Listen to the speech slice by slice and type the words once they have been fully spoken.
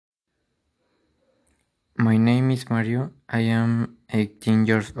My name is Mario. I am 18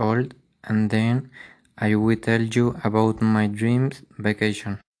 years old, and then I will tell you about my dreams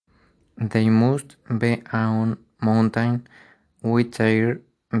vacation. They must be on mountain with a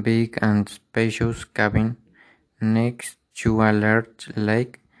big and spacious cabin next to a large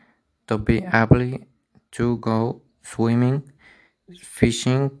lake to be able to go swimming,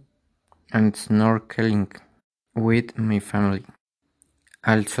 fishing, and snorkeling with my family.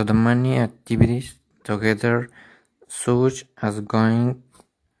 Also, the many activities together, such as going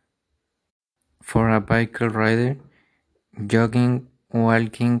for a bike ride, jogging,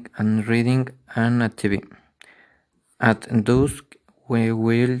 walking, and reading on a TV. At dusk, we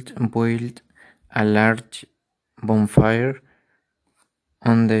will build a large bonfire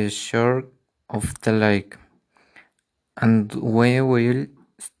on the shore of the lake, and we will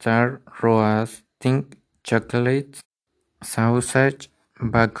start roasting chocolates, sausage,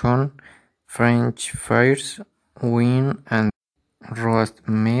 bacon, French fries, wine, and roast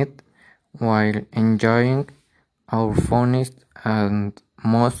meat while enjoying our funniest and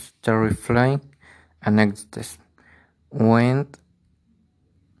most terrifying anecdotes. When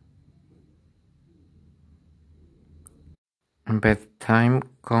bedtime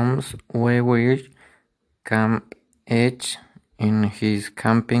comes, we will camp each in his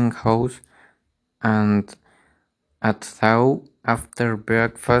camping house, and at dawn after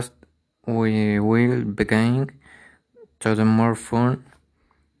breakfast we will begin to the more fun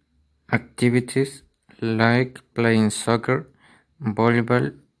activities like playing soccer,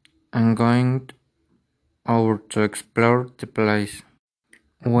 volleyball, and going out to explore the place.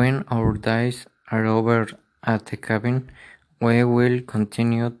 When our days are over at the cabin, we will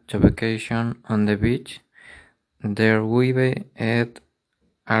continue the vacation on the beach. There we will eat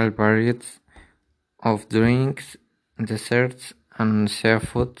all varieties of drinks, desserts, and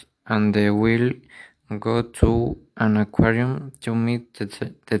seafood, and they will go to an aquarium to meet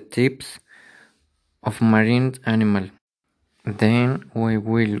the types of marine animals. Then we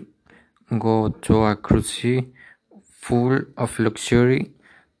will go to a cruise full of luxury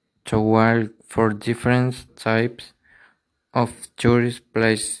to walk for different types of tourist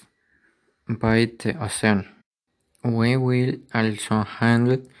places by the ocean. We will also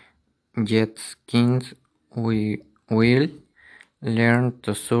handle jet skis. We will learn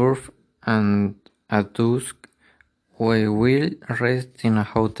to surf, and at dusk we will rest in a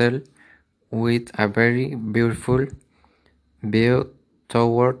hotel with a very beautiful view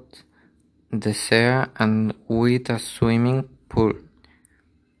towards the sea and with a swimming pool.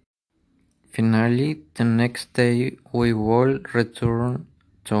 Finally, the next day we will return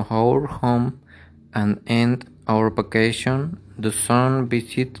to our home and end our vacation. The sun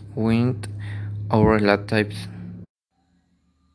visit with our relatives.